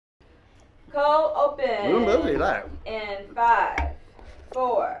Cold open. What movie is that? In 5,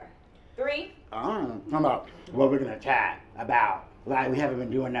 4, 3. Talking about what we're gonna chat about. Like we haven't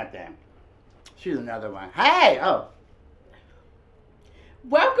been doing nothing. She's another one. Hey, oh.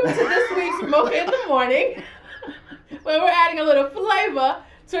 Welcome to this week's Mocha in the Morning, where we're adding a little flavor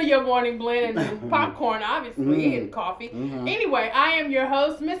to your morning blend and popcorn, obviously, and coffee. Anyway, I am your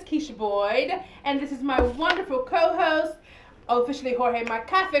host, Miss Keisha Boyd, and this is my wonderful co-host, officially Jorge, my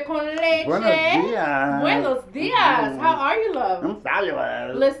café con leche. Buenos dias. Buenos dias. How are you, love? I'm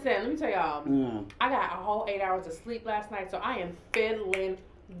fabulous. Listen, let me tell y'all, I got a whole 8 hours of sleep last night, so I am feeling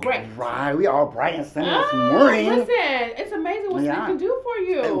great. Right, we all bright and sunny this morning. Listen, it's amazing what sleep can do for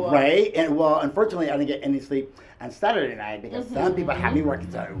you. Right, and well, unfortunately, I didn't get any sleep on Saturday night because some people have me working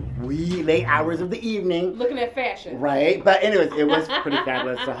till wee late hours of the evening. Looking at fashion. Right, but anyways, it was pretty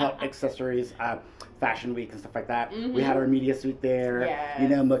fabulous. The Hot Accessories Fashion Week and stuff like that. We had our media suite there. Yes. You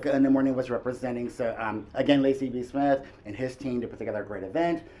know, Mocha in the Morning was representing. So again, Lacey B. Smith and his team to put together a great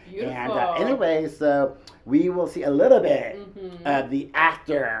event. Beautiful. And anyway, so we will see a little bit of the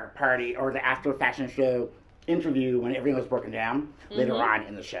after party or the after fashion show interview when everything was broken down later on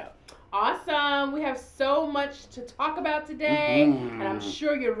in the show. Awesome. We have so much to talk about today, and I'm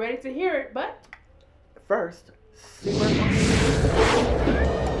sure you're ready to hear it, but first, see where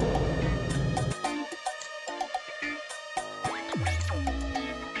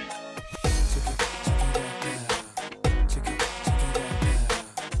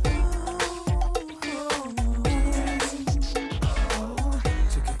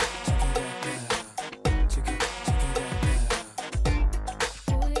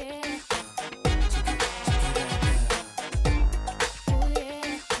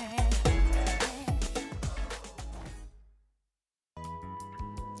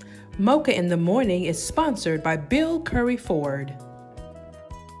Mocha in the Morning is sponsored by Bill Curry Ford.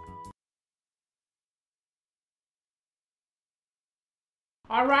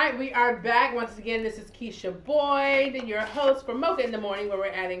 all right, we are back. Once again, this is Keisha Boyd, your host for Mocha in the Morning, where we're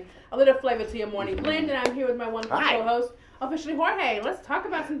adding a little flavor to your morning blend, and I'm here with my wonderful co-host, officially Jorge. Let's talk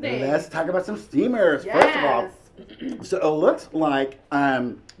about some things. Let's talk about some steamers. Yes. First of all, so it looks like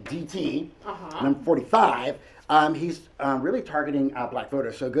DT, number 45, he's really targeting black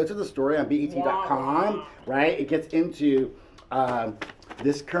voters. So go to the story on BET.com, right? It gets into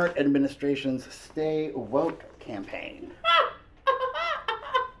this current administration's Stay Woke campaign.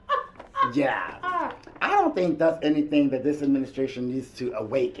 Yeah. I don't think that's anything that this administration needs to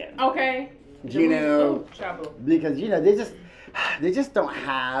awaken. Okay. You know, because, you know, they just don't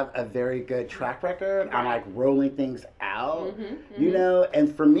have a very good track record on like rolling things out, you know,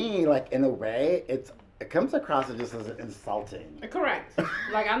 and for me, like in a way, it comes across as just as insulting. Correct.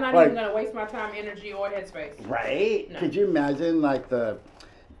 Like I'm not even gonna waste my time, energy, or headspace. Right? No. Could you imagine like the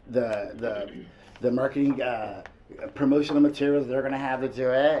marketing promotional materials they're gonna have to do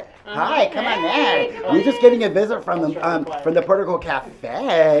it? Hi, come on in. We're just getting a visit from the Portico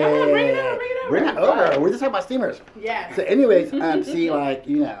Cafe. Bring it up. We're not over. We're just talking about steamers. Yeah. So, anyways, see, like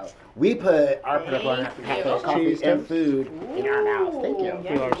you know, we put our Portico Cafe coffee and food in our mouths. Thank you.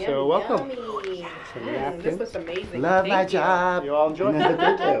 You are so welcome. This was amazing. Love my job. You all enjoy it.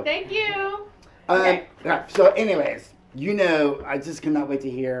 Thank you. Thank you. Okay. So, anyways, you know, I just cannot wait to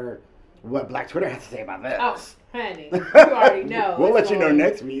hear what Black Twitter has to say about this. Oh, honey, you already know. We'll let you know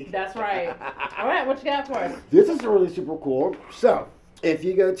next week. That's right. All right, what you got for us? This is really super cool. So, if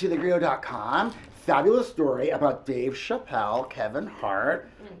you go to thegrio.com, fabulous story about Dave Chappelle, Kevin Hart,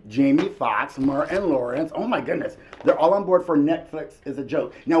 Jamie Foxx, Martin Lawrence. Oh my goodness. They're all on board for Netflix is a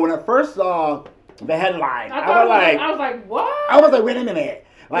joke. Now, when I first saw the headline, I was like, what? I was like, wait a minute.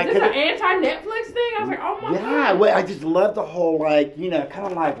 Like, is this an anti-Netflix thing? I was like, oh my God. Yeah, well, I just love the whole, like, you know, kind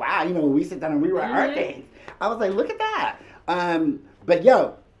of like, wow, you know, when we sit down and rewrite our things. I was like, look at that. But,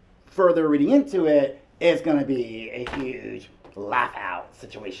 yo, further reading into it, it's going to be a huge laugh out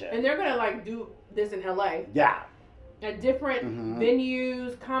situation. And they're going to, like, do this in L.A. Yeah. At different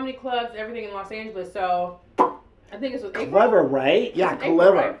venues, comedy clubs, everything in Los Angeles. So, I think it's clever, right? Yeah, clever.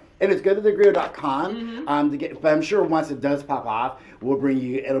 April, right? And it's go to thegrio.com to get. But I'm sure once it does pop off, we'll bring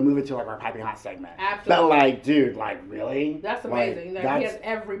you. It'll move into like our piping hot segment. Absolutely. But like, dude, like really? That's amazing. Like, he has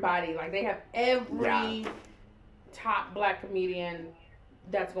everybody. Like they have every top black comedian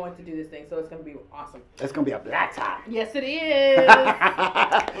that's going to do this thing. So it's going to be awesome. It's going to be a black top. Yes, it is.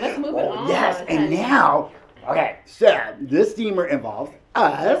 Let's move it on. Yes, and now, okay, so this steamer involves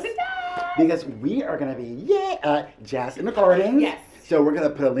us. Yes, it does. Because we are going to be, Jazz in the Gardens. Yes. So we're going to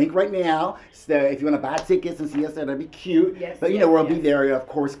put a link right now. So if you want to buy tickets and see us there, that'd be cute. Yes, but, we'll be there, of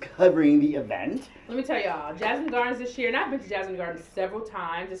course, covering the event. Let me tell y'all, Jasmine Gardens this year, and I've been to Jasmine Gardens several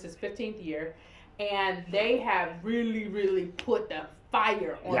times. This is 15th year. And they have really, really put the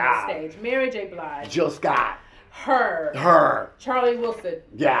fire on the stage. Mary J. Blige. Jill Scott. Her. Charlie Wilson.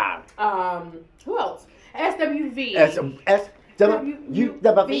 Yeah. Who else? SWV. SWV.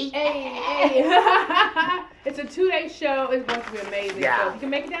 It's a 2-day show. It's going to be amazing. Yeah. So if you can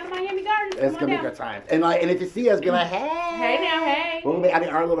make it down to Miami Gardens, it's going to be a good time. And if you see us, be like, hey. Hey now, hey. We'll be adding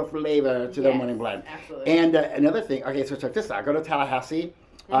our little flavor to the morning blend. Absolutely. And another thing, okay, so check this out. Go to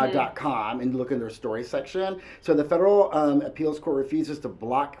Tallahassee.com and look in their story section. So the federal appeals court refuses to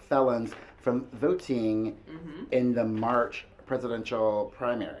block felons from voting in the March presidential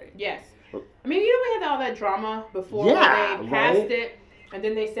primary. Yes. I mean, we had all that drama before when they passed it, and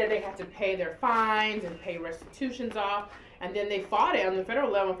then they said they had to pay their fines and pay restitutions off, and then they fought it on the federal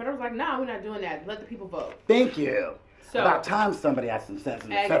level. And federal was like, "No, we're not doing that. Let the people vote." Thank you. So, about time somebody has some sense in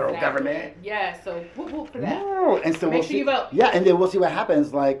the federal government. Yeah, so whoop for that. Oh, and so Make sure you vote. Yeah, and then we'll see what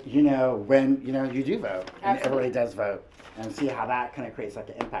happens, when you do vote, and Absolutely. everybody does vote, and see how that kind of creates an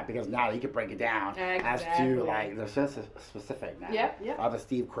impact. Because now you can break it down as to they're so specific now. Yeah. All the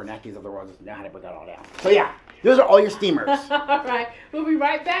Steve Korneckis of the world just know how to break that all down. So yeah, those are all your steamers. All right, we'll be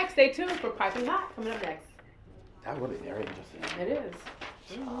right back. Stay tuned for Piping Hot coming up next. That will be very interesting. It is.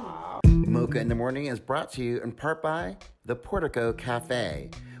 Mocha in the Morning is brought to you in part by the Portico Cafe,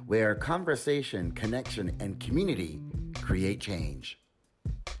 where conversation, connection, and community create change.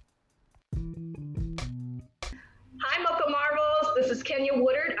 Hi, Mocha Marvels. This is Kenya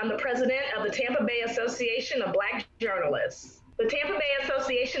Woodard. I'm the president of the Tampa Bay Association of Black Journalists. The Tampa Bay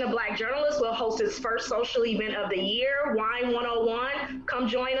Association of Black Journalists will host its first social event of the year, Wine 101. Come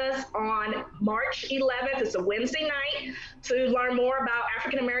join us on March 11th. It's a Wednesday night to learn more about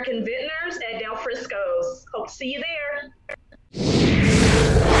African American vintners at Del Frisco's. Hope to see you there.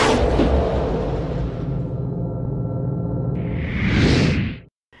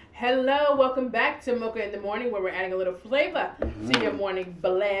 Hello, welcome back to Mocha in the Morning, where we're adding a little flavor to your morning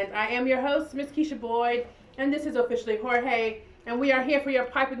blend. I am your host, Miss Keisha Boyd, and this is officially Jorge. And we are here for your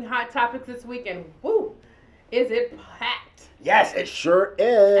piping hot topics this week, and woo, is it packed? Yes, it sure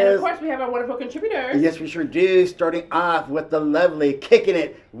is. And of course, we have our wonderful contributors. Yes, we sure do. Starting off with the lovely Kicking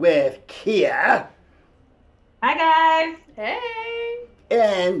It with Kia. Hi, guys. Hey.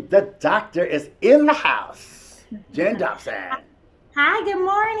 And the doctor is in the house, Jen Dobson. Hi, good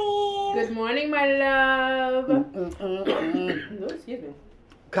morning. Good morning, my love. Ooh, excuse me.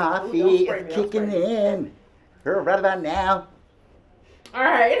 Coffee is kicking in. Right about now. All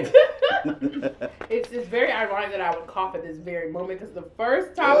right. It's very ironic that I would cough at this very moment because the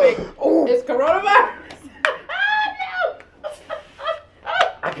first topic is coronavirus. No.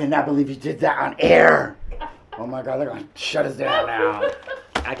 I cannot believe you did that on air. Oh my God, they're going to shut us down now.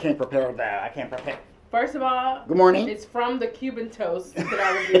 I can't prepare that. I can't prepare. First of all, good morning. It's from the Cuban toast that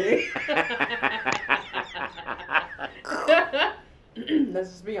I was eating. Let's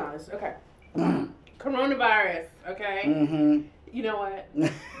just be honest. Okay. Coronavirus, okay? Mm-hmm. You know what?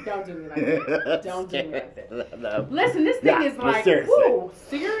 Don't do me like that. Don't do me like that. No. Listen, this thing is like,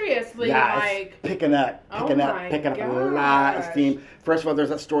 seriously, like... picking up a lot of steam. First of all,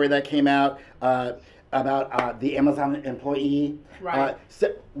 there's a story that came out about the Amazon employee. Right.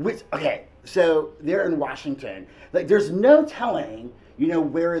 So they're in Washington. Like, there's no telling,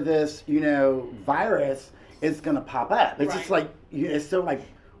 where this, virus is going to pop up. It's just like, it's so like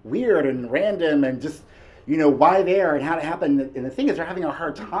weird and random and just, why there and how it happened. And the thing is, they're having a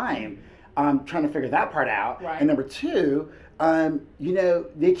hard time trying to figure that part out. Right. And number two,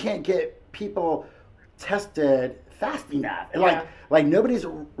 they can't get people tested fast enough. Yeah. Like nobody's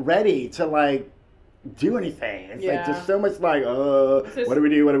ready to do anything. It's like just so much what do we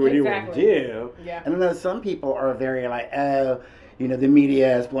do? What do we do? What do we do? Yeah. And then some people are very the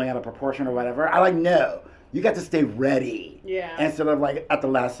media is blowing out of proportion or whatever. No. You got to stay ready. Yeah. Instead of at the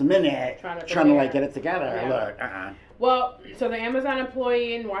last minute trying to get it together. Yeah. Look, Well, so the Amazon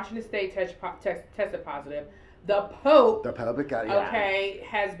employee in Washington State tested positive. The Pope,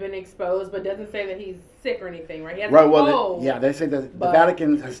 has been exposed, but doesn't say that he's sick or anything, right? He has a cold. They say that the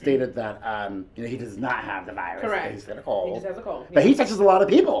Vatican has stated that he does not have the virus. Correct. He's got a cold. He just has a cold. But he touches a lot of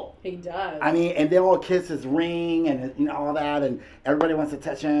people. He does. I mean, and they all kiss his ring and all that, and everybody wants to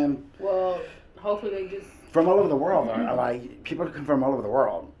touch him. Well, hopefully they just... From all over the world, people come from all over the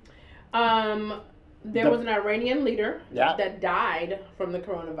world. There was an Iranian leader that died from the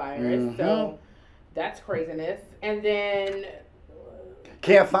coronavirus, so that's craziness. And then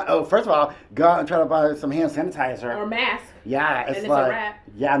Can't find. Oh, first of all, go out and try to buy some hand sanitizer Or mask. Yeah, And it's it's like a wrap.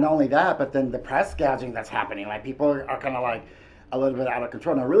 yeah, not only that, but then the press gouging that's happening. Like people are kind of like a little bit out of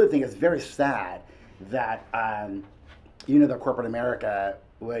control. And I really think it's very sad that the corporate America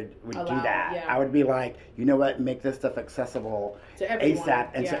would Allow do it, that. yeah. I would be like, you know what, make this stuff accessible To everyone, ASAP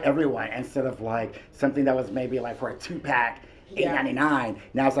and yeah. to everyone instead of like something that was maybe like for a 2-pack, Yeah. $8.99.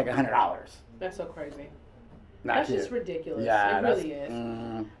 Now it's like $100. That's so crazy. Not That's cute. just ridiculous. Yeah, it that's- really is.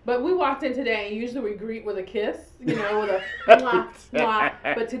 mm. But we walked in today, and usually we greet with a kiss, with a mwah, mwah.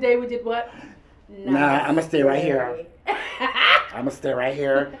 But today we did what? Nah, I'ma stay right here. Namaste. I'm gonna stay right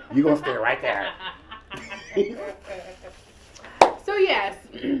here. You gonna stay right there. So yes,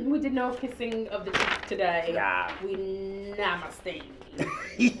 we did no kissing of the cheek today. Yeah. We namaste.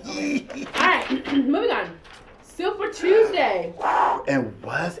 All right, moving on. Super Tuesday, And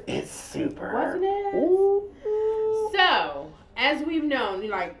was it super? wasn't it? Ooh. So, as we've known,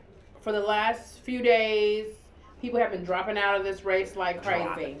 like for the last few days, people have been dropping out of this race like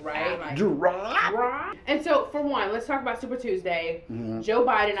crazy, right? Like Drop. And so, for one, let's talk about Super Tuesday. Mhm. Joe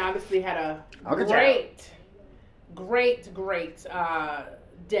Biden obviously had a Okay, great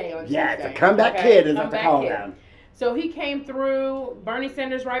day on Yeah, Tuesday. the comeback kid is what they Comeback call kid. them. So he came through. Bernie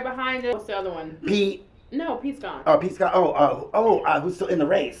Sanders right behind him. What's the other one? Pete. No, Pete's gone. Oh, Pete Scott. Who's still in the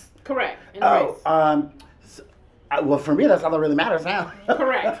race? Correct. In the race. Well, for me, that's all that really matters now.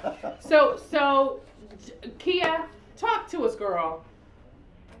 Correct. So, Kia, talk to us, girl.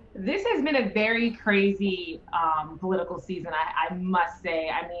 This has been a very crazy political season, I must say.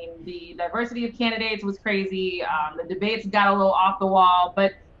 I mean, the diversity of candidates was crazy. The debates got a little off the wall,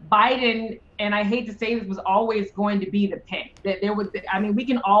 but Biden, and I hate to say this, was always going to be the pick. We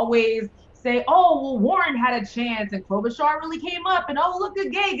can always say, oh, well, Warren had a chance and Klobuchar really came up and, oh, look, a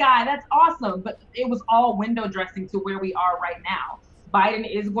gay guy. That's awesome. But it was all window dressing to where we are right now. Biden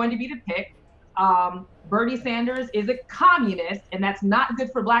is going to be the pick. Bernie Sanders is a communist, and that's not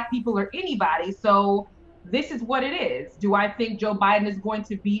good for Black people or anybody. So this is what it is. Do I think Joe Biden is going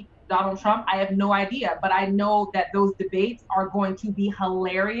to beat Donald Trump? I have no idea, but I know that those debates are going to be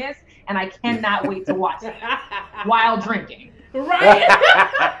hilarious, and I cannot wait to watch it while drinking. Right.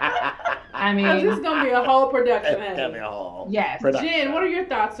 I This is mean, gonna be a whole production. It's gonna be a whole yes. production. Jen, what are your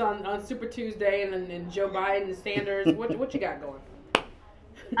thoughts on Super Tuesday and Joe Biden and Sanders? What you got going?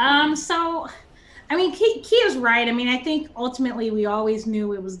 So, I mean, Kia's right. I mean, I think ultimately we always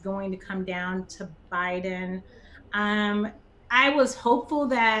knew it was going to come down to Biden. I was hopeful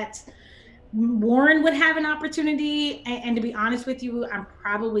that Warren would have an opportunity, and to be honest with you, I'm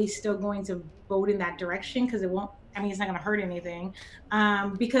probably still going to vote in that direction because it's not going to hurt anything.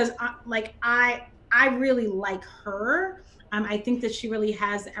 Because I really like her. I think that she really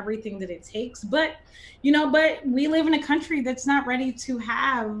has everything that it takes, but we live in a country that's not ready to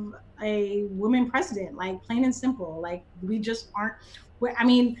have a woman president, like plain and simple. Like we just aren't. I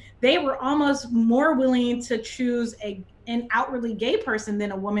mean, they were almost more willing to choose an outwardly gay person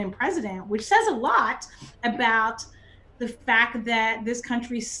than a woman president, which says a lot about the fact that this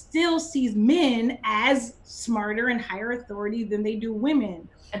country still sees men as smarter and higher authority than they do women.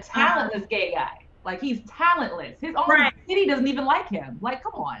 A talentless gay guy. Like, he's talentless. His own city doesn't even like him. Like,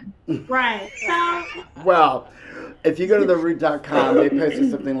 come on. Right. So, Well, if you go to theroot.com, they posted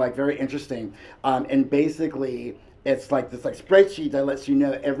something like very interesting. And basically, it's like this spreadsheet that lets you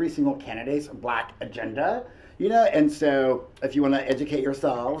know every single candidate's Black agenda. And so if you want to educate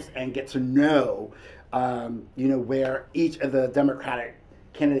yourselves and get to know, where each of the Democratic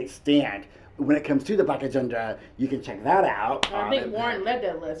candidates stand when it comes to the Black agenda, you can check that out. I think Warren led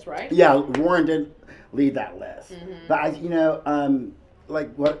that list, right? Yeah, Warren did lead that list. Mm-hmm.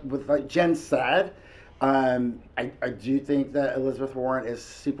 But like Jen said, I do think that Elizabeth Warren is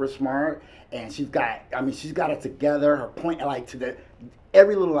super smart, and she's got it together. Her point, like to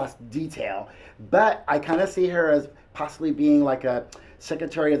every little last detail. But I kind of see her as possibly being like a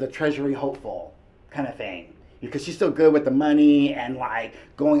Secretary of the Treasury hopeful kind of thing, because she's still good with the money and like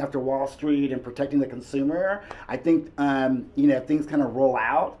going after Wall Street and protecting the consumer. I think if things kind of roll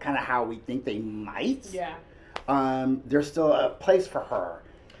out kind of how we think they might. Yeah. There's still a place for her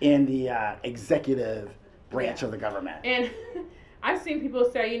in the executive branch of the government. And I've seen people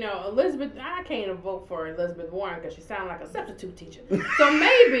say, Elizabeth, I can't even vote for Elizabeth Warren because she sounds like a substitute teacher. So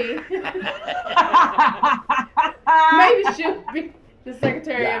maybe she'll be the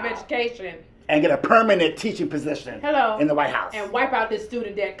Secretary of Education. And get a permanent teaching position in the White House. And wipe out this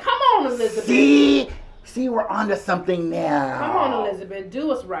student debt. Come on, Elizabeth. See, we're onto something now. Come on, Elizabeth.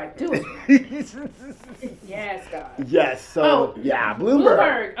 Do us right. Do us right. Yes, God. Yes, so,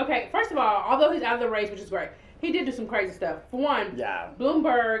 Bloomberg. Okay, first of all, although he's out of the race, which is great, he did do some crazy stuff. For one, Yeah.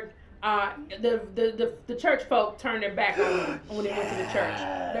 Bloomberg, the church folk turned their back on him when they went to the church.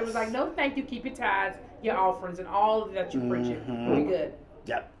 They was like, no, thank you. Keep your tithes, your offerings, and all that you're preaching. Pretty good.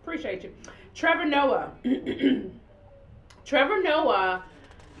 Yep. Appreciate you. Trevor Noah. Trevor Noah.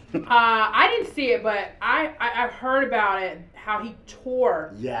 I didn't see it, but I've heard about it. How he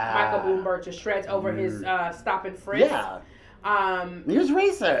tore Michael Bloomberg to shreds over his stop and frisk. Yeah. He was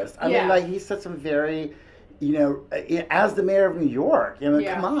racist. I mean, like, he said some very, as the mayor of New York,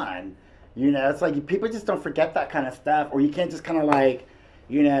 come on. It's like people just don't forget that kind of stuff, or you can't just kind of like,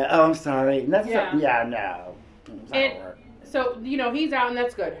 oh, I'm sorry. And that's no. So, he's out, and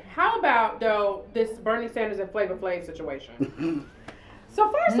that's good. How about, though, this Bernie Sanders and Flavor Flav situation? So,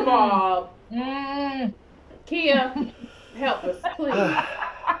 first of all, Kia, help us, please.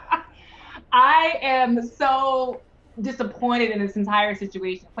 I am so disappointed in this entire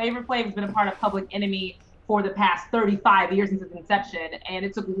situation. Flavor Flav has been a part of Public Enemy for the past 35 years since its inception, and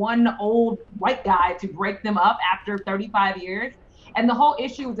it took one old white guy to break them up after 35 years. And the whole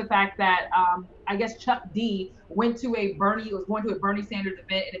issue was the fact that I guess Chuck D was going to a Bernie Sanders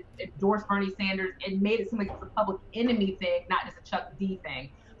event and endorsed Bernie Sanders and made it seem like it was a Public Enemy thing, not just a Chuck D thing.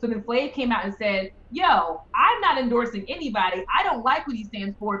 So then Flav came out and said, yo, I'm not endorsing anybody. I don't like what he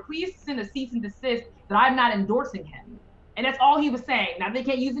stands for. Please send a cease and desist that I'm not endorsing him. And that's all he was saying. Now, they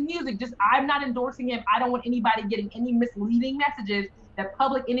can't use the music, just I'm not endorsing him. I don't want anybody getting any misleading messages that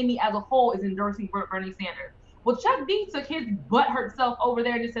Public Enemy as a whole is endorsing Bernie Sanders. Well, Chuck D took his butt hurt self over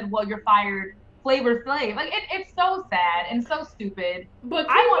there and just said, well, you're fired, Flavor Flav. Like, it's so sad and so stupid. But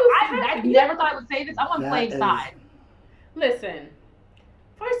I never thought I would say this. I'm on Flav's side. Listen.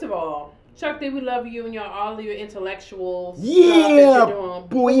 First of all, Chuck D, we love you and all of your intellectual stuff that you're doing.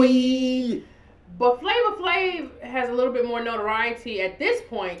 Boy. But Flavor Flav has a little bit more notoriety at this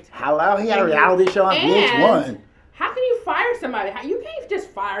point. Hello, he had a reality show on VH1. How can you fire somebody? You can't just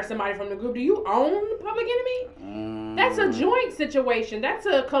fire somebody from the group. Do you own Public Enemy? That's a joint situation. That's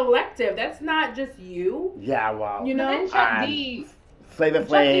a collective. That's not just you. Yeah, well. Chuck D went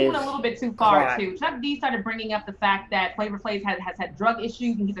a little bit too far too. Chuck D started bringing up the fact that Flavor Flav has had drug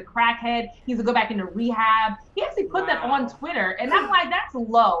issues and he's a crackhead. He needs to go back into rehab. He actually put that on Twitter, and I'm like, that's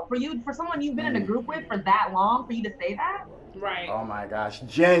low for someone you've been in a group with for that long for you to say that. Right. Oh my gosh,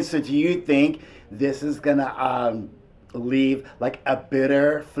 Jen. So do you think this is gonna leave like a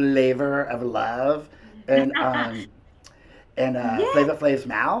bitter flavor of love in Flavor Flav's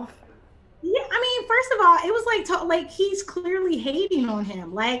mouth? Yeah, I mean, first of all, it was like he's clearly hating on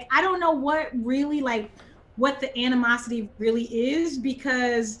him. Like, I don't know what the animosity really is,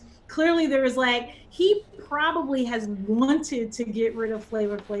 because clearly there's he probably has wanted to get rid of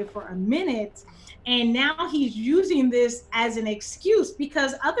Flavor Flav for a minute, and now he's using this as an excuse,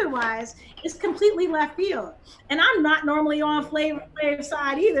 because otherwise it's completely left field. And I'm not normally on Flavor Flav's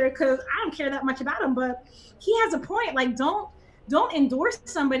side either, because I don't care that much about him, but he has a point. Like, don't endorse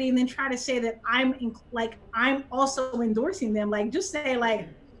somebody and then try to say that I'm also endorsing them. Like, just say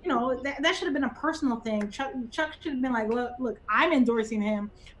that should have been a personal thing. Chuck should have been like, look, I'm endorsing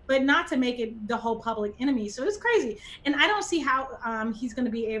him, but not to make it the whole Public Enemy. So it's crazy, and I don't see how he's going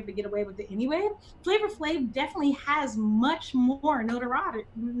to be able to get away with it anyway. Flavor Flav definitely has much more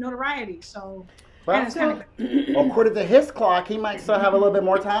notoriety. So. Well, according to his clock, he might still have a little bit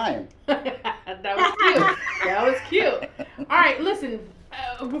more time. That was cute. That was cute. All right, listen.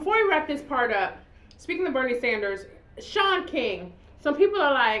 Before we wrap this part up, speaking of Bernie Sanders, Sean King. Some people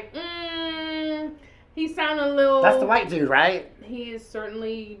are like, he sounded a little. That's the white dude, right? He is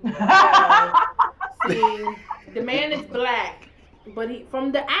certainly. See, the man is black, but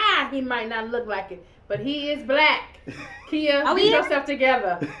from the eye, he might not look like it, but he is black. Kia, get yourself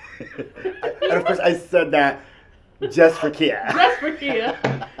together. And of course, I said that just for Kia. Just for Kia.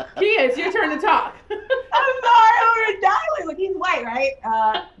 Kia, it's your turn to talk. I'm sorry, I'm dying. Look, he's white, right?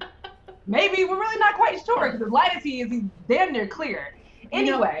 Maybe we're really not quite sure, because as light as he is, he's damn near clear.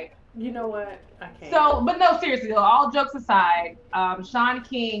 Anyway. You know what? I can't. So, but no, seriously, all jokes aside, Sean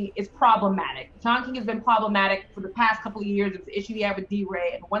King is problematic. Sean King has been problematic for the past couple of years. It's the issue he had with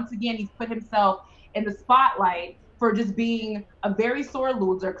D-Ray. And once again, he's put himself in the spotlight for just being a very sore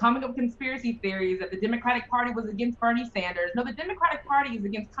loser, coming up with conspiracy theories that the Democratic Party was against Bernie Sanders. No, the Democratic Party is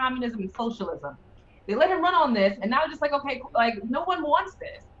against communism and socialism. They let him run on this, and now they're just like, okay, like, no one wants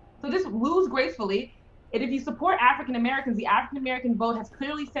this. So just lose gracefully. And if you support African Americans, the African American vote has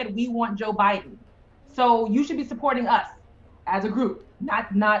clearly said we want Joe Biden. So you should be supporting us as a group,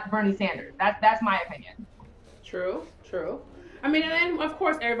 not Bernie Sanders. That's my opinion. True. I mean, and of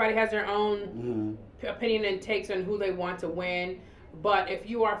course, everybody has their own opinion and takes on who they want to win. But if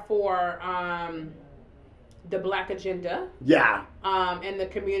you are for the Black agenda, and the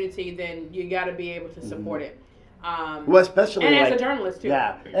community, then you got to be able to support it. Well, especially and as a journalist too.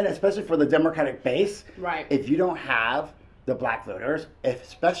 Yeah, and especially for the Democratic base. Right. If you don't have the Black voters,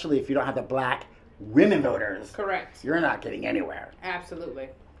 especially if you don't have the Black women voters, correct, you're not getting anywhere. Absolutely,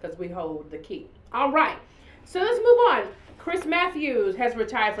 because we hold the key. All right, so let's move on. Chris Matthews has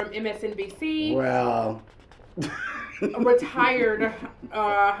retired from MSNBC. Well, retired.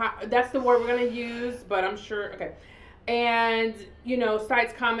 That's the word we're gonna use, but I'm sure. Okay, and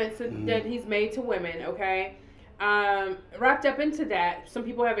cites comments that he's made to women. Okay, wrapped up into that, some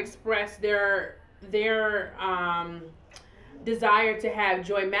people have expressed their desire to have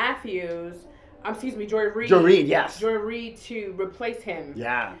Joy Reid. Yes. Joy Reid to replace him.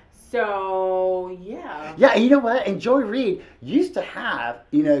 Yeah. So, yeah. Yeah, you know what? And Joy Reid used to have,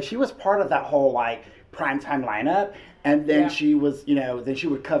 she was part of that whole, primetime lineup. And then she was, then she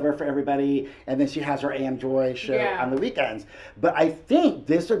would cover for everybody. And then she has her AM Joy show on the weekends. But I think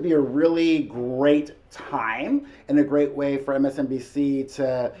this would be a really great time and a great way for MSNBC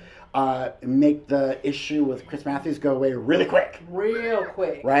to make the issue with Chris Matthews go away real quick.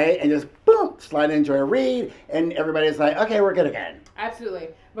 Right? And just, boom, slide in Joy Reid. And everybody's like, okay, we're good again. Absolutely.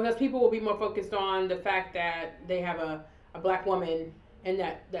 Because people will be more focused on the fact that they have a Black woman in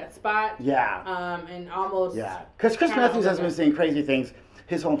that spot. Yeah. And almost. Yeah. Because Chris Matthews has been saying crazy things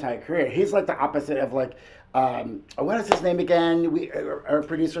his whole entire career. He's like the opposite of what is his name again? Our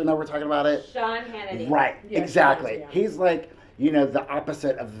producer and I were talking about it. Sean Hannity. Right. Yeah, exactly. Yeah. He's like, the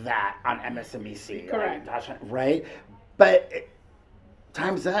opposite of that on MSNBC. Correct. Right? But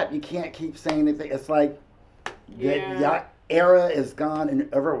time's up. You can't keep saying anything. It's like, that era is gone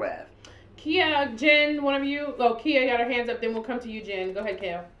and over with. Kia, Jen, one of you. Oh, Kia got her hands up. Then we'll come to you, Jen. Go ahead,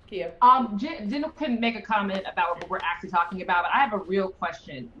 Kia. Jen couldn't make a comment about what we're actually talking about, but I have a real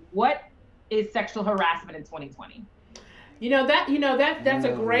question. What is sexual harassment in 2020? That's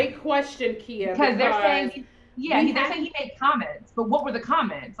a great question, Kia. Because they're saying. Yeah, they're saying he made comments, but what were the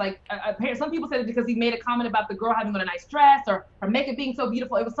comments? Some people said it because he made a comment about the girl having on a nice dress or her makeup being so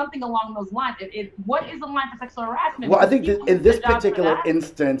beautiful. It was something along those lines. What is the line for sexual harassment? Well, I think in this particular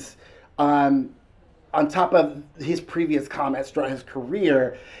instance, on top of his previous comments throughout his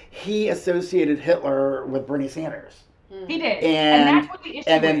career, he associated Hitler with Bernie Sanders. He did, and that's what the issue is.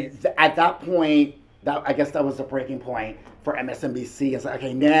 And then at that point, I guess that was the breaking point for MSNBC. It's like,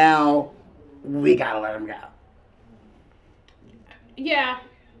 okay, now we gotta let him go. Yeah.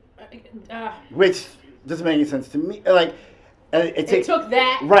 Which doesn't make any sense to me. It took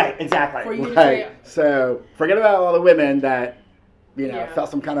that. Right, exactly. For you to say, so forget about all the women that, felt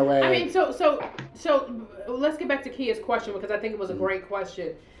some kind of way. I mean, so let's get back to Kia's question because I think it was a great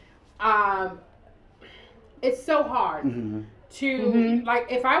question. It's so hard to,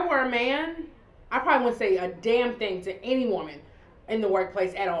 if I were a man, I probably wouldn't say a damn thing to any woman in the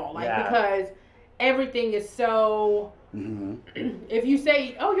workplace at all. Because everything is so... If you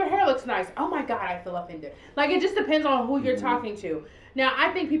say, "Oh, your hair looks nice," oh my God, I feel offended. It just depends on who you're talking to. Now, I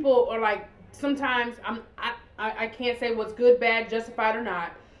think people are sometimes I can't say what's good, bad, justified or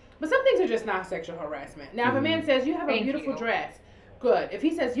not, but some things are just not sexual harassment. Now, if a man says you have a beautiful dress, good. If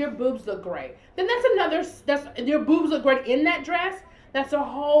he says your boobs look great, then that's your boobs look great in that dress. That's a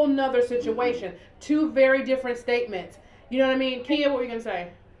whole nother situation. Two very different statements. You know what I mean? Kia, what were you gonna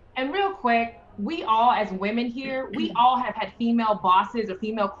say? And real quick. We all, as women here, we all have had female bosses or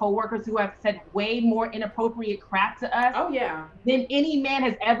female coworkers who have said way more inappropriate crap to us than any man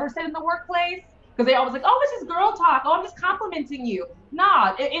has ever said in the workplace. Because they always "Oh, it's just girl talk. Oh, I'm just complimenting you."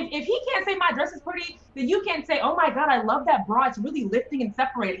 Nah, if he can't say my dress is pretty, then you can't say, "Oh my God, I love that bra. It's really lifting and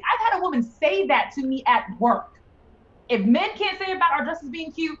separating." I've had a woman say that to me at work. If men can't say about our dresses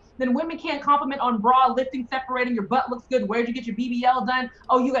being cute, then women can't compliment on bra lifting, separating. Your butt looks good. Where'd you get your BBL done?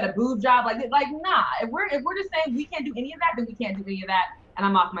 Oh, you got a boob job. Nah. If we're just saying we can't do any of that, then we can't do any of that. And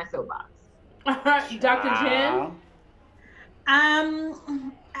I'm off my soapbox. Dr. Jen.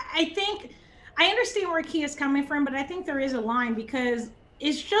 I think I understand where Kia is coming from, but I think there is a line because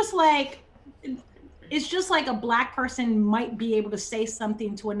it's just like a Black person might be able to say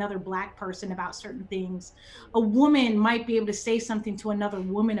something to another Black person about certain things. A woman might be able to say something to another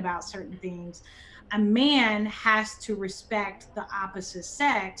woman about certain things. A man has to respect the opposite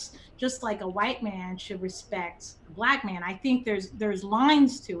sex, just like a white man should respect a Black man. I think there's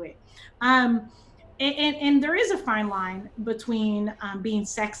lines to it. and there is a fine line between being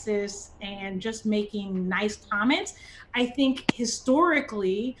sexist and just making nice comments. I think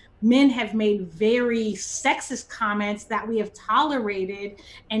historically, men have made very sexist comments that we have tolerated.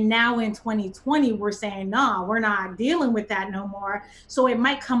 And now in 2020, we're saying, no, we're not dealing with that no more. So it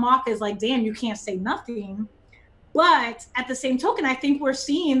might come off as like, damn, you can't say nothing. But at the same token, I think we're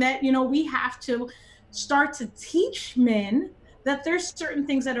seeing that, we have to start to teach men that there's certain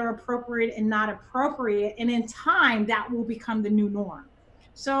things that are appropriate and not appropriate. And in time, that will become the new norm.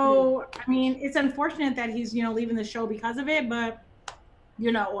 So, I mean, it's unfortunate that he's, leaving the show because of it, but,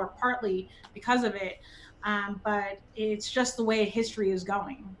 or partly because of it. But it's just the way history is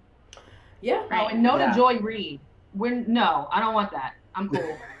going. Yeah. Right. Oh, and no to Joy Reid. No, I don't want that. I'm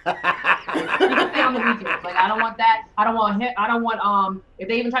cool. You can stay on the weekends. Like, I don't want that. I don't want him. I don't want if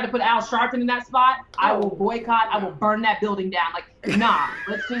they even try to put Al Sharpton in that spot, I will boycott. I will burn that building down. Like, nah.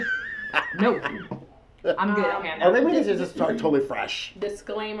 Let's just no. I'm good. Or maybe we just start totally fresh.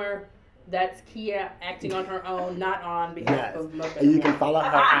 Disclaimer. That's Kia acting on her own, not on behalf of Mocha. And you can follow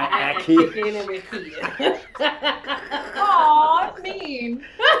her at Kia. Aw, that's mean.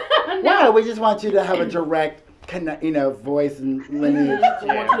 No, we just want you to have a direct voice and lineage. We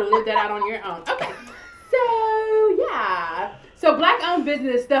want you to live that out on your own. Okay. So, yeah. So, Black-owned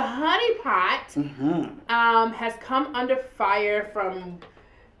business, the Honey Pot, has come under fire from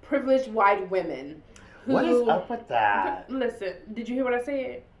privileged white women. What is up with that? Listen, did you hear what I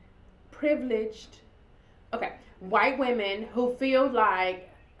said? Privileged. Okay. White women who feel like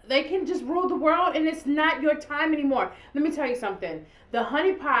they can just rule the world and it's not your time anymore. Let me tell you something. The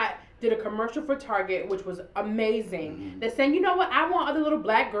Honey Pot did a commercial for Target, which was amazing. They're saying, you know what? I want other little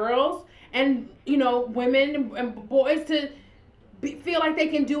black girls and, women and boys to feel like they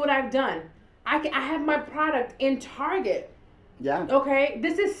can do what I've done. I have my product in Target. Yeah. Okay?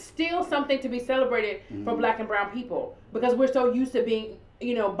 This is still something to be celebrated for black and brown people because we're so used to being,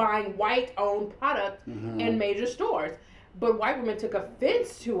 buying white-owned product in major stores. But white women took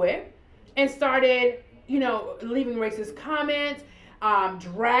offense to it and started, leaving racist comments,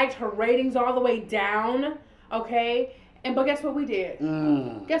 dragged her ratings all the way down, okay? But guess what we did?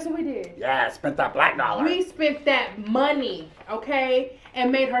 Guess what we did? Yeah, spent that black dollar. We spent that money, okay?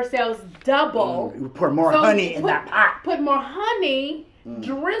 And made her sales double. We pour more honey in that pot. Put more honey,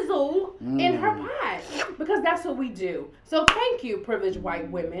 drizzle in her pot. Because that's what we do. So thank you, privileged white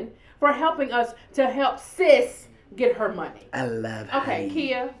women, for helping us to help sis get her money. I love Okay, honey.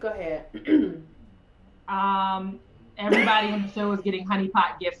 Kia, go ahead. Everybody in the show is getting honey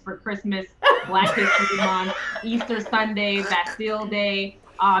pot gifts for Christmas, Black History Month, Easter Sunday, Bastille Day,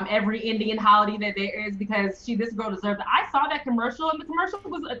 every Indian holiday that there is because this girl deserves it. I saw that commercial and the commercial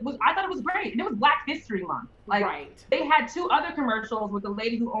was I thought it was great. And it was Black History Month. Like, right. They had two other commercials with the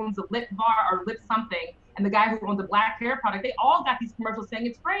lady who owns a lip bar or lip something and the guy who owns a black hair product. They all got these commercials saying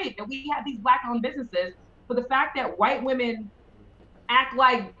it's great that we have these black owned businesses. But the fact that white women act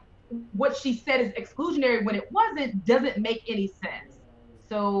like what she said is exclusionary when it wasn't doesn't make any sense.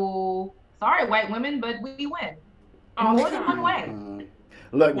 So sorry, white women, but we win in more than one way.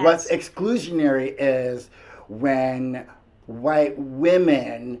 Look, what's exclusionary is when white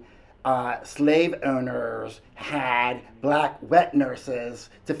women, slave owners, had black wet nurses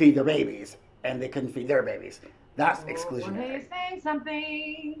to feed their babies, and they couldn't feed their babies. That's exclusionary. Well, you're saying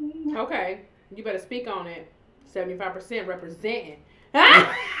something. Okay, you better speak on it. 75% representing.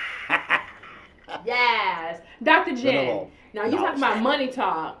 Yes, Dr. Jen. Now you talking about money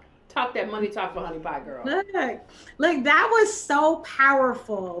talk. Talk that money talk for Honey Pot Girl. Look, that was so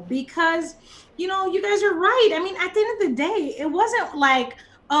powerful because, you guys are right. I mean, at the end of the day, it wasn't like,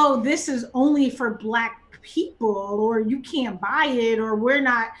 oh, this is only for black people or you can't buy it or we're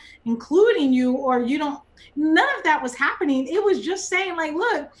not including you or you don't. None of that was happening. It was just saying like,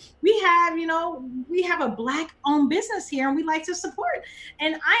 look, we have a black owned business here and we like to support.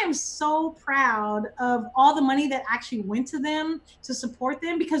 And I am so proud of all the money that actually went to them to support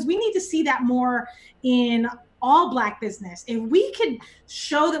them because we need to see that more in all black business. If we could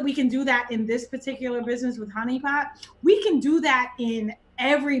show that we can do that in this particular business with Honey Pot, we can do that in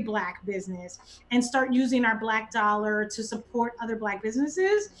every black business and start using our black dollar to support other black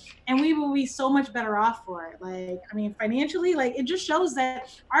businesses, and we will be so much better off for it. Like, I mean, financially, like it just shows that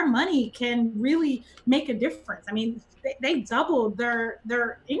our money can really make a difference. I mean, they doubled their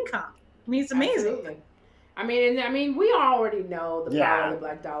income. I mean, it's amazing. Absolutely. I mean, we already know the power of the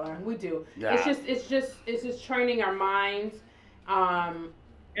black dollar. We do. Yeah. It's just training our minds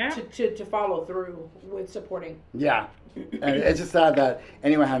to follow through with supporting. Yeah. And it's just sad that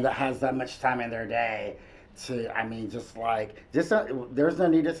anyone that has that much time in their day to, I mean, there's no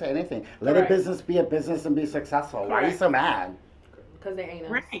need to say anything. Let a business be a business and be successful. Why are you so mad? Because they ain't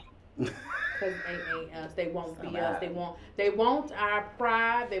us. Right. Because they ain't us. They won't be us. They want our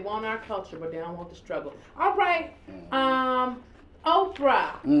pride. They want our culture, but they don't want the struggle. All right.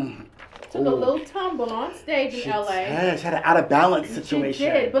 Oprah took a little tumble on stage in LA. She had an out of balance situation.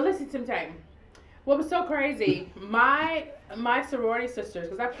 She did, but listen to me. What was so crazy? My sorority sisters,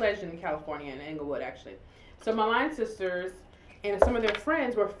 because I pledged in California, in Inglewood actually. So my line sisters and some of their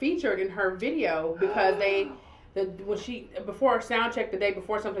friends were featured in her video because before a sound check the day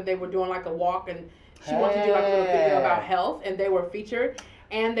before something, they were doing like a walk, and she wanted to do like a little video about health, and they were featured,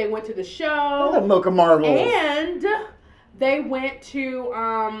 and they went to the show. The Mocha Marbles. And they went to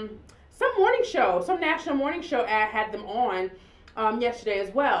some morning show, some national morning show had them on yesterday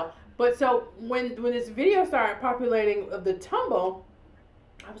as well. But so when this video started populating of the tumble,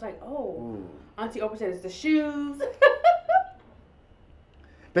 I was like, oh, Auntie Oprah said it's the shoes.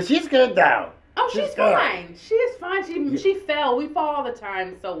 But she's good though. Oh, she's fine. She is fine. She fell. We fall all the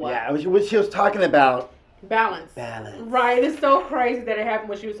time. So what? Yeah, what she was talking about. Balance. Right. It's so crazy that it happened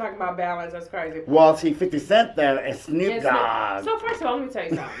when she was talking about balance. That's crazy. Well, see, 50 Cent though, and Snoop Dogg. So first of all, let me tell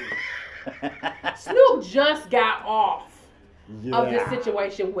you something. Snoop just got off of this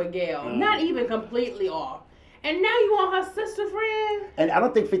situation with Gail. Not even completely off. And now you want her sister friend? And I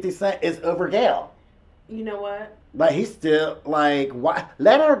don't think 50 Cent is over Gail. You know what? Like, he's still, like, why?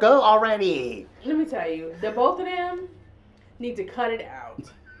 Let her go already. Let me tell you, the both of them need to cut it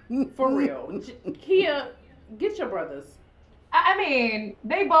out. For real. Kia, get your brothers. I mean,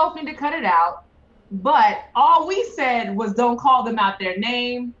 they both need to cut it out. But all we said was don't call them out their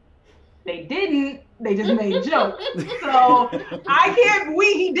name. They didn't. They just made jokes. So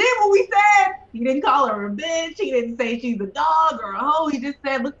he did what we said. He didn't call her a bitch. He didn't say she's a dog or a hoe. He just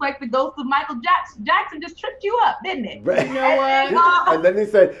said, looks like the ghost of Michael Jackson. Jackson just tripped you up, didn't it? Right. You know what? And then he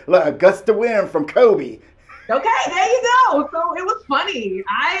said, look, a gust of wind from Kobe. Okay, there you go. So it was funny.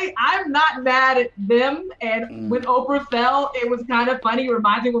 I'm not mad at them. And when Oprah fell, it was kind of funny.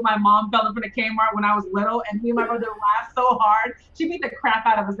 Reminds me when my mom fell in front of Kmart when I was little, and me and my brother laughed so hard. She beat the crap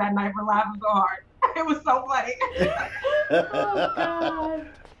out of us that night for laughing so hard. It was so funny. Oh, God.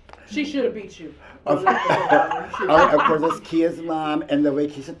 She should have beat you. Of course, it's Kia's mom and the way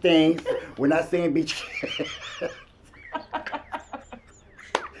Keisha thinks. We're not saying beat you.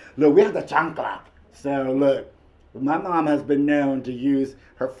 Look, we have the chancla. So look, my mom has been known to use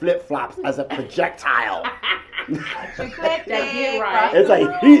her flip-flops as a projectile. Right. It's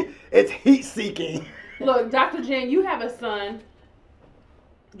like it's heat-seeking. Look, Dr. Jen, you have a son.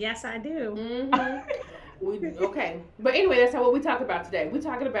 Yes, I do. Mm-hmm. Okay. But anyway, that's not what we talk about today. We're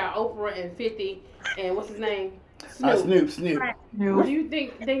talking about Oprah and 50 and what's his name? Snoop. Snoop. Do you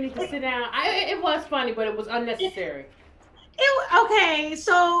think they need to sit down? It was funny, but it was unnecessary. Okay,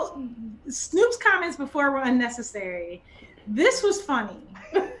 so Snoop's comments before were unnecessary. This was funny.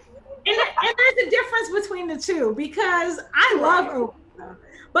 and there's a difference between the two because I love Oprah.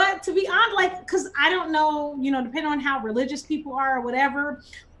 But to be honest, like, because I don't know, depending on how religious people are or whatever,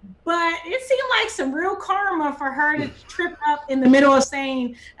 but it seemed like some real karma for her to trip up in the middle of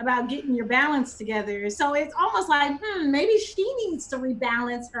saying about getting your balance together. So it's almost like, maybe she needs to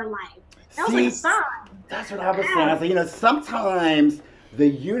rebalance her life. That was like a sign. That's what I was saying. I said, sometimes the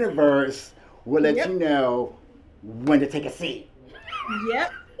universe will let you know when to take a seat.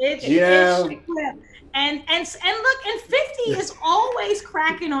 Yep. And look, and 50 is always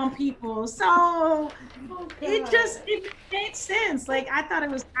cracking on people. So it made sense. Like I thought it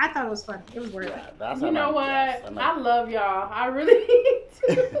was funny. It was worth it. You know what? I love y'all. I really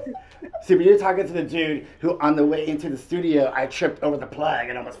do. See, but you're talking to the dude who on the way into the studio I tripped over the plug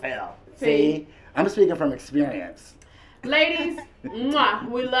and almost fell. See? I'm speaking from experience. Ladies,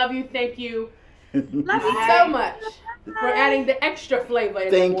 we love you. Thank you. Love you so much for adding the extra flavor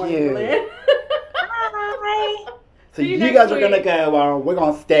in the morning. Thank you. Bye. So you guys are going to go, or we're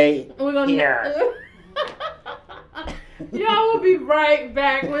going to stay here. Y'all will be right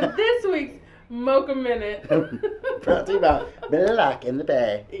back with this week's Mocha Minute. Brought to you by Black in the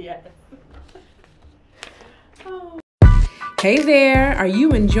Bay. Yes. Oh. Hey there, are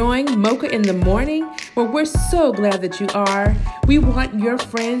you enjoying Mocha in the Morning? Well, we're so glad that you are. We want your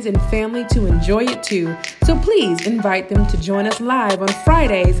friends and family to enjoy it too. So please invite them to join us live on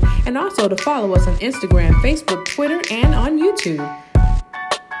Fridays and also to follow us on Instagram, Facebook, Twitter, and on YouTube.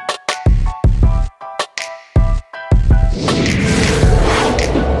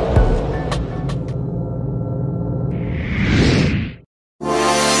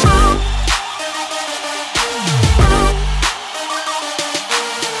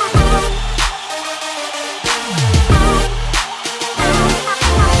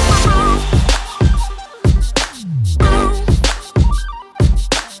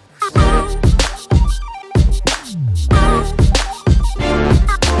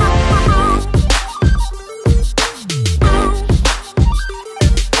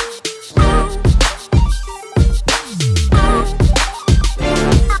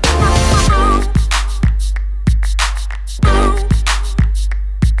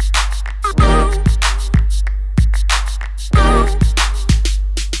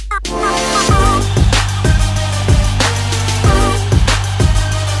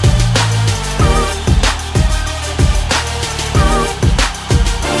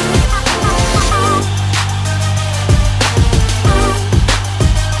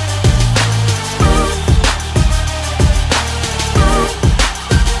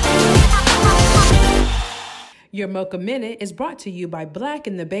 Mocha Minute is brought to you by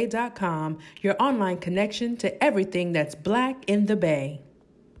blackinthebay.com, your online connection to everything that's Black in the Bay.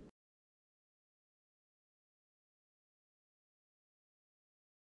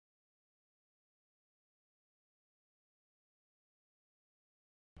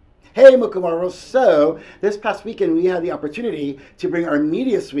 Hey, Mocha Marvels. So, this past weekend we had the opportunity to bring our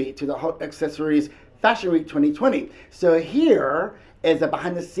media suite to the Hot Accessories Fashion Week 2020. So here is a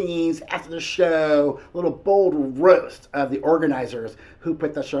behind the scenes, after the show, little bold roast of the organizers who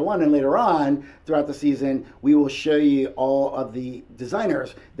put the show on. And later on, throughout the season, we will show you all of the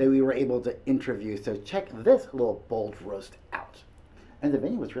designers that we were able to interview. So check this little bold roast out. And the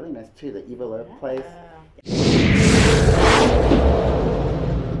venue was really nice too, the Eva Love place.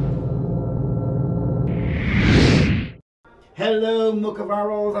 Hello, Mocha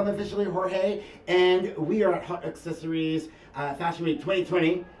Marvels. I'm officially Jorge, and we are at Hot Accessories Fashion Week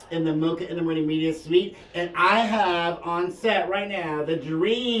 2020 in the Mocha in the Morning Media Suite. And I have on set right now the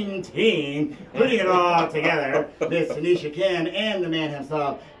dream team putting it all together. Miss Tanisha Kim and the man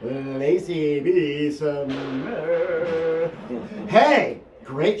himself, Lacey B. Summer. Hey,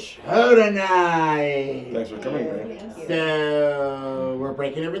 great show tonight. Thanks for coming, man. So we're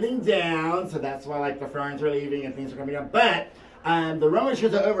breaking everything down, so that's why like the ferns are leaving and things are coming down. But the Roman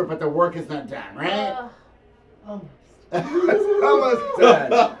shows are over, but the work is not done, right? Almost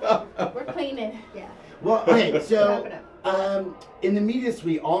done. We're cleaning. Yeah. Well, okay, so in the media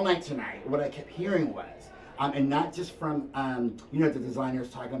suite all night tonight, what I kept hearing was, and not just from the designers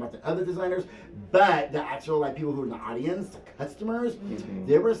talking about the other designers, but the actual like people who are in the audience, the customers,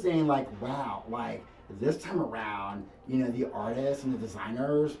 they were saying like, wow, like this time around, the artists and the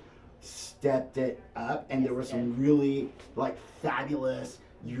designers stepped it up, and there were some really like fabulous,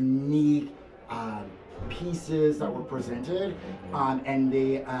 unique pieces that were presented, and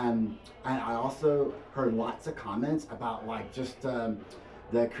they and I also heard lots of comments about like just the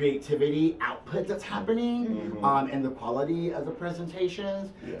creativity output that's happening, and the quality of the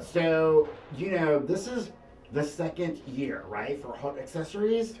presentations. Yeah. So this is the second year, right, for Hot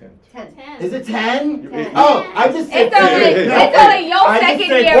Accessories? 10. Is it 10? 10. Oh, I just said It's only your I just second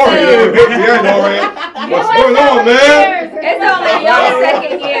said year, four. boo. Yeah, all right. What's going on, man? It's only your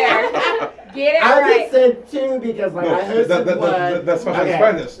second year. Get it I right. just said 2 because like I hosted one. That's fashion's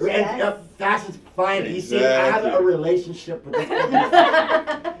finest. And, fashion's finest. You see, I have Exactly. a relationship with this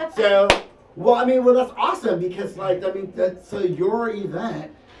business. So, well, that's awesome because so your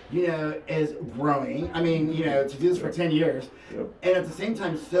event, is growing. I mean, to do this for 10 years. Yep. And at the same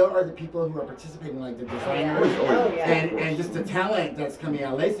time, so are the people who are participating, like the designers and just the talent that's coming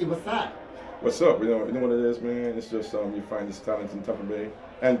out. Lacey, what's that? What's up? You know what it is, man? It's just you find this talent in Tampa Bay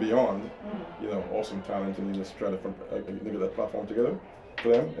and beyond. Awesome talent, and you just try to get that platform together for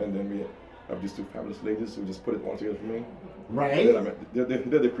them. And then we have these 2 fabulous ladies who just put it all together for me. Right. And then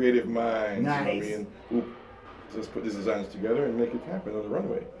they're the creative minds. Nice. You know what I mean? Who just put these designs together and make it happen on the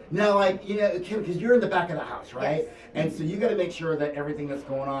runway. Now, Kim, because you're in the back of the house, right? Yes. And so you got to make sure that everything that's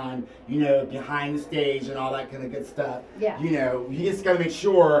going on, behind the stage and all that kind of good stuff. Yeah. You just got to make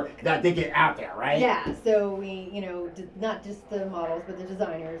sure that they get out there, right? Yeah, so we, not just the models, but the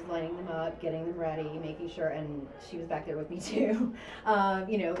designers, lining them up, getting them ready, making sure, and she was back there with me too.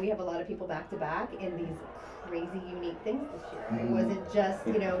 We have a lot of people back to back in these crazy unique things this year. It wasn't just,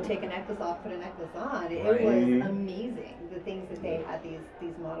 take a necklace off, put a necklace on. It was amazing, the things that they had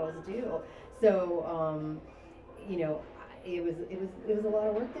these models do. So, it was a lot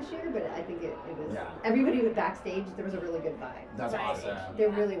of work this year, but I think it was, everybody was backstage, there was a really good vibe. That's awesome. There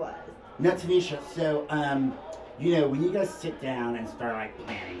really was. Now, Tanisha, so, when you guys sit down and start like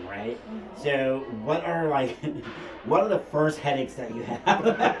planning, right? So what are the first headaches that you have?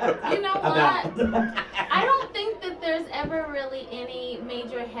 You know about? what? I don't think that there's ever really any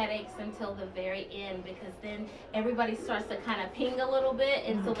major headaches until the very end, because then everybody starts to kind of ping a little bit,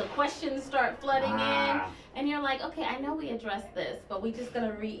 and so the questions start flooding in, and you're like, okay, I know we addressed this, but we're just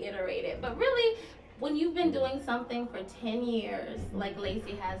gonna reiterate it. But really, when you've been doing something for 10 years, like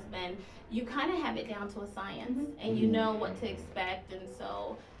Lacey has been, you kind of have it down to a science, and you know what to expect, and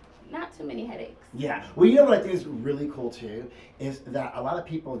so not too many headaches. Yeah. Well, what I think is really cool too is that a lot of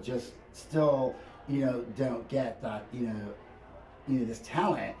people just still, don't get that, this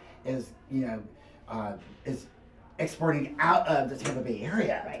talent is, is exporting out of the Tampa Bay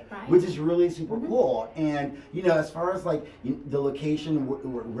area, Right. which is really super cool. And as far as like the location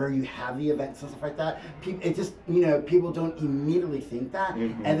where you have the events and stuff like that, it just people don't immediately think that,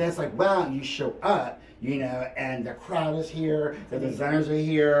 and then it's like, wow, you show up, and the crowd is here, the designers are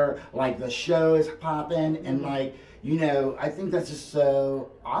here, like the show is popping, and like I think that's just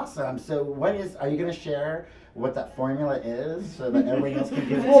so awesome. So are you gonna share what that formula is so that everybody else can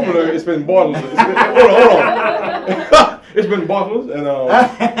get it? Formula, it's been bottled. Hold on. It's been bottled, and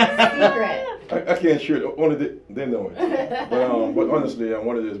Secret. I can't share it. Only they know it. But honestly,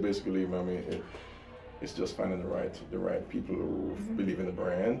 what it is basically, I mean, it's just finding the right people who believe in the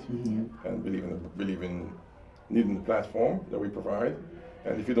brand and believe in needing the platform that we provide.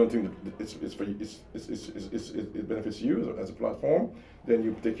 And if you don't think that it benefits you as a platform, then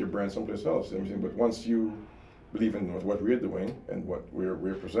you take your brand someplace else. You know what I'm saying? But once you believe in what we're doing and what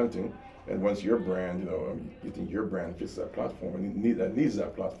we're presenting, and once your brand, you think your brand fits that platform and needs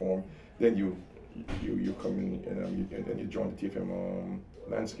that platform, then you come in and you join the TFM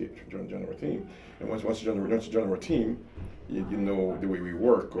landscape, join our team. And once you join our team, you know the way we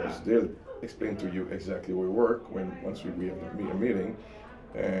work, because they'll explain to you exactly how we work once we have a meeting.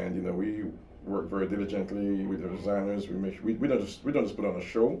 And we work very diligently with the designers. We don't just put on a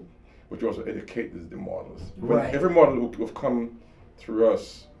show, but we also educate the models. Right. Every model who have come through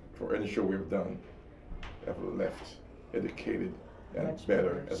us for any show we've done have left educated and Much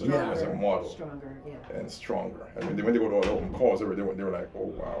better as a model. Stronger, yeah. And stronger. I mean, when they go to all the open calls, they were like, oh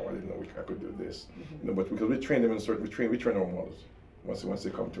wow, I didn't know I could do this. But because we train them we train our models. Once they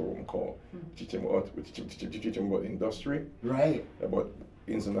come to our open call, teach them about the industry, right? About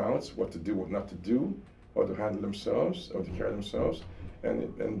ins and outs, what to do, what not to do, how to handle themselves, how to carry themselves.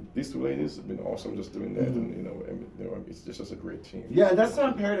 And these two ladies have been awesome just doing that, and it's just a great team. Yeah, that's so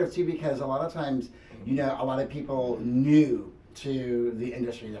imperative too, because a lot of times, a lot of people new to the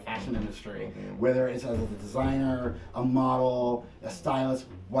industry, the fashion industry, whether it's as a designer, a model, a stylist,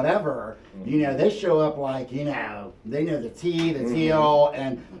 whatever, they show up like, they know the T, the deal,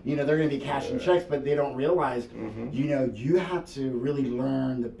 and, they're going to be cashing checks, but they don't realize, you have to really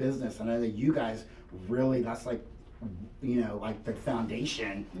learn the business. And I know you guys really, that's like, like the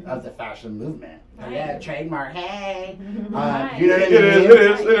foundation of the fashion movement. Right. Yeah, trademark, hey. You know what I mean? It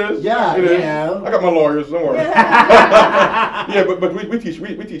is. Yeah, it is. I got my lawyers, don't worry. Yeah, but we teach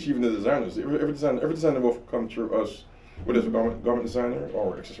even the designers. Every designer will come through us, whether it's a garment designer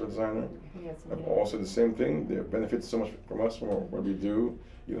or accessory designer. Have all said the same thing. They benefit so much from us, from what we do.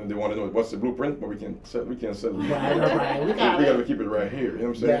 They want to know what's the blueprint, but we can't sell it. Right. We got to keep it right here. You know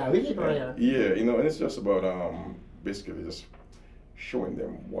what I'm saying? Yeah, we keep it right here. Yeah, and it's just about basically just showing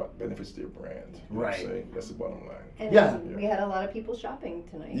them what benefits their brand. You know what I'm saying? That's the bottom line. And we had a lot of people shopping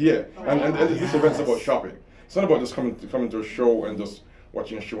tonight. Yeah, and this event's about shopping. It's not about just coming to a show and just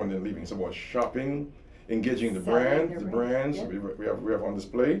watching a show and then leaving. It's about shopping, engaging the brands we have on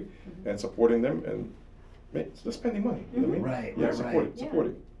display, and supporting them, and just spending money. You know what I mean? Right. Yeah,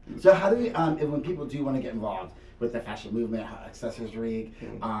 supporting. So how do we, when people do want to get involved with the fashion movement, Accessories Week,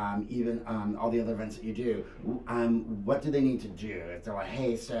 even all the other events that you do, what do they need to do? If they're like,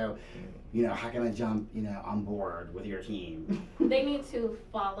 hey, so, how can I jump, on board with your team? They need to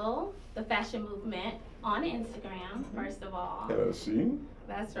follow the fashion movement on Instagram, first of all. LLC.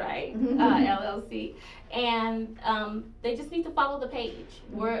 That's right, LLC. And they just need to follow the page.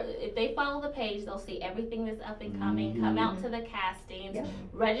 If they follow the page, they'll see everything that's up and coming. Come out to the castings.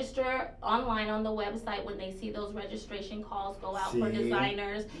 Register online on the website. When they see those registration calls go out for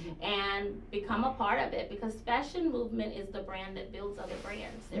designers, and become a part of it, because fashion movement is the brand that builds other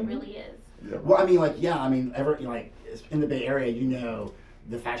brands. It really is. Yeah. Well, I mean, in the Bay Area,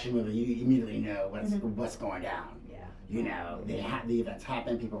 the fashion movement, you immediately know what's going down. The events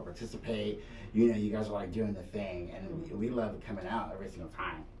happen, people participate, you guys are like doing the thing, and we love coming out every single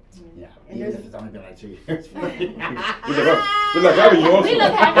time. Yeah, even if it's only been like 2 years. We like having you also.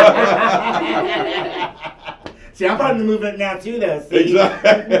 See, I'm part of the movement now too, though. See?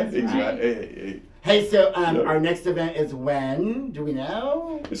 Exactly. Hey, so our next event is when? Do we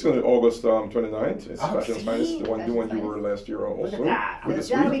know? It's going to be August 29th. It's Fashion Finest, the one you were last year also.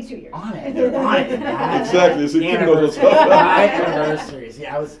 That'll be 2 years. On it. Exactly. So my anniversaries.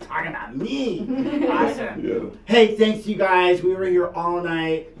 Yeah, I was talking about me. Awesome. Yeah. Hey, thanks you guys. We were here all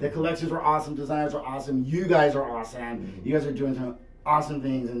night. The collections were awesome. Designers were awesome. You guys are awesome. You guys are doing some awesome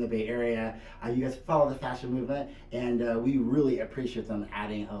things in the Bay Area. You guys follow the fashion movement, and we really appreciate them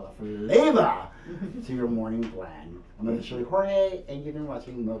adding a flavor to your morning blend. I'm officially Jorge, and you've been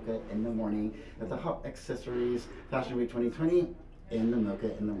watching Mocha in the Morning at the Hot Accessories Fashion Week 2020 in the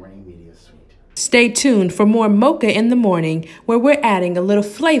Mocha in the Morning Media Suite. Stay tuned for more Mocha in the Morning, where we're adding a little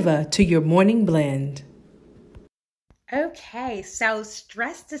flavor to your morning blend. Okay, so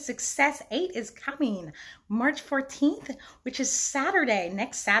Stress to Success 8 is coming March 14th, which is Saturday,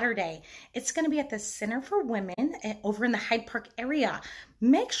 next Saturday. It's going to be at the Center for Women over in the Hyde Park area.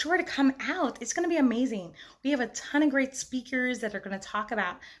 make sure to come out. It's going to be amazing. We have a ton of great speakers that are going to talk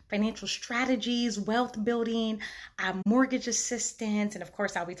about financial strategies, wealth building, mortgage assistance, and of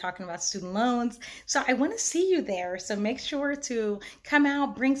course, I'll be talking about student loans. So I want to see you there. So make sure to come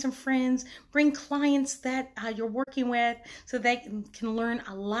out, bring some friends, bring clients that you're working with so they can learn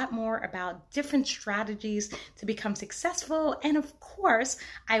a lot more about different strategies to become successful. And of course,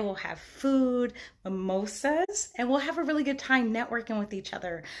 I will have food, mimosas, and we'll have a really good time networking with each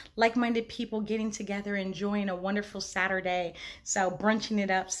other, like-minded people getting together, enjoying a wonderful Saturday, so brunching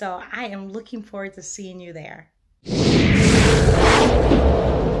it up. So I am looking forward to seeing you there.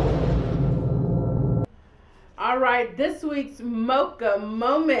 All right, this week's Mocha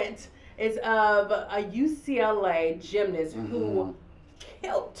moment is of a UCLA gymnast who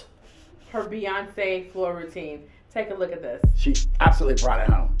killed her Beyonce floor routine. Take a look at this. She absolutely brought it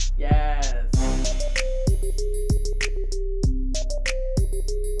home. Yes.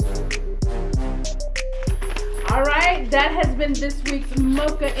 All right, that has been this week's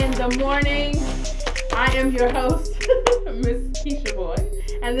Mocha in the Morning. I am your host, Miss Keisha Boy,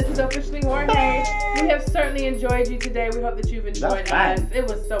 and this is officially Jorge. We have certainly enjoyed you today. We hope that you've enjoyed us. It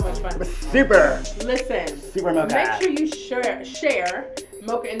was so much fun. Super. Listen, super Mocha. Make sure you share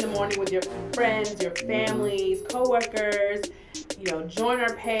Mocha in the Morning with your friends, your families, coworkers. You know, join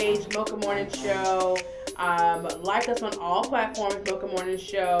our page, Mocha Morning Show. Like us on all platforms, Mocha Morning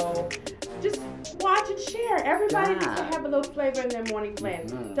Show. Just watch and share. Everybody needs to have a little flavor in their morning plan.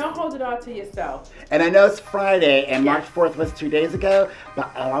 Don't hold it all to yourself. And I know it's Friday, and March 4th was 2 days ago,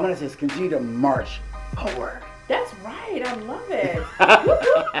 but all I want to say is continue to march forward. That's right. I love it. Whoop,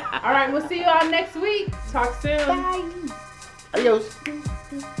 whoop. All right, we'll see you all next week. Talk soon. Bye. Adios.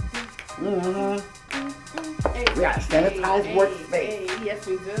 Hey, We got a sanitized workspace. Yes,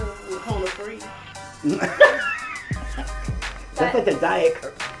 we do. We're corona free. That's like the diet.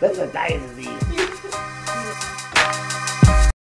 That's a diet disease.